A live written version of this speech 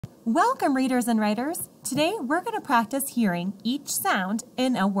Welcome, readers and writers. Today we're going to practice hearing each sound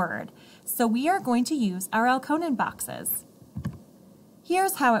in a word. So we are going to use our Elkonin boxes.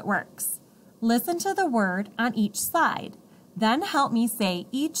 Here's how it works. Listen to the word on each slide. Then help me say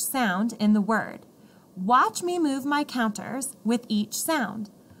each sound in the word. Watch me move my counters with each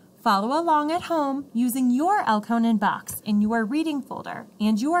sound. Follow along at home using your Elkonin box in your reading folder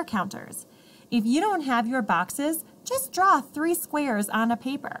and your counters. If you don't have your boxes, just draw 3 squares on a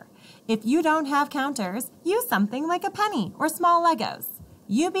paper. If you don't have counters, use something like a penny or small Legos.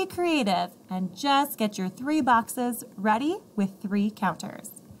 You be creative and just get your 3 boxes ready with 3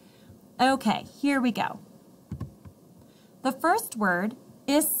 counters. Okay, here we go. The first word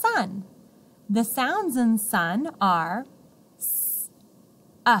is sun. The sounds in sun are s,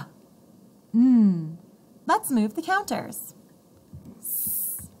 n. Let's move the counters.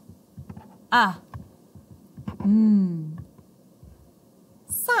 S, n.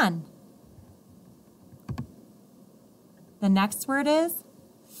 Sun. The next word is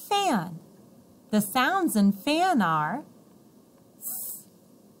fan. The sounds in fan are s,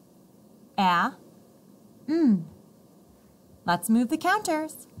 n. Let's move the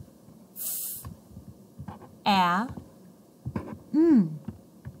counters. F, n.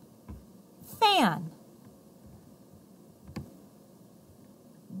 Fan.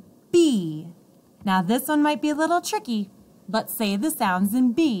 B. Now this one might be a little tricky. Let's say the sounds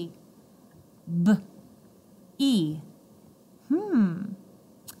in B. B, E.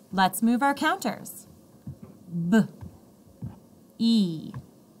 Let's move our counters. B, E.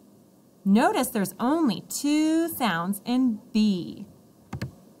 Notice there's only 2 sounds in B.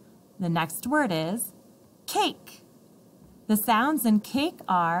 The next word is cake. The sounds in cake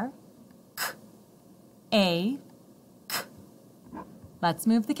are k, a, k. Let's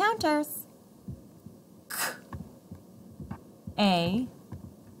move the counters. K, a,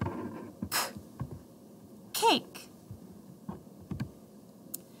 k. Cake.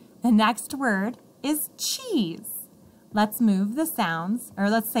 The next word is cheese. Let's move the sounds, or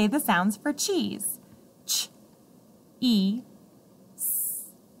let's say the sounds for cheese. Ch, e,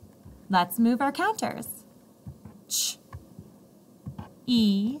 s. Let's move our counters. Ch,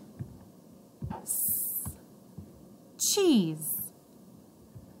 e, s. Cheese.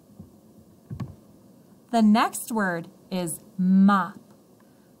 The next word is mop.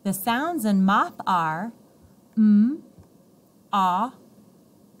 The sounds in mop are m, a,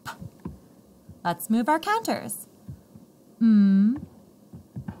 p. Let's move our counters. M,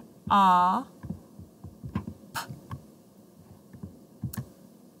 a, p.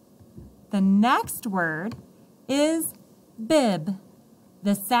 The next word is bib.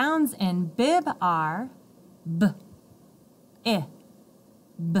 The sounds in bib are b, I,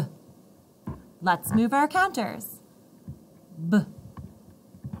 b. Let's move our counters. B,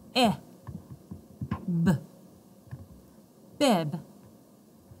 I, b. Bib.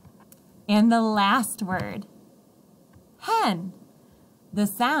 And the last word, hen. The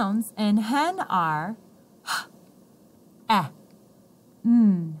sounds in hen are h,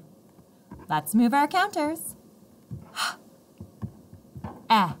 n. Let's move our counters.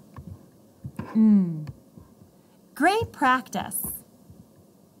 H, n. Great practice.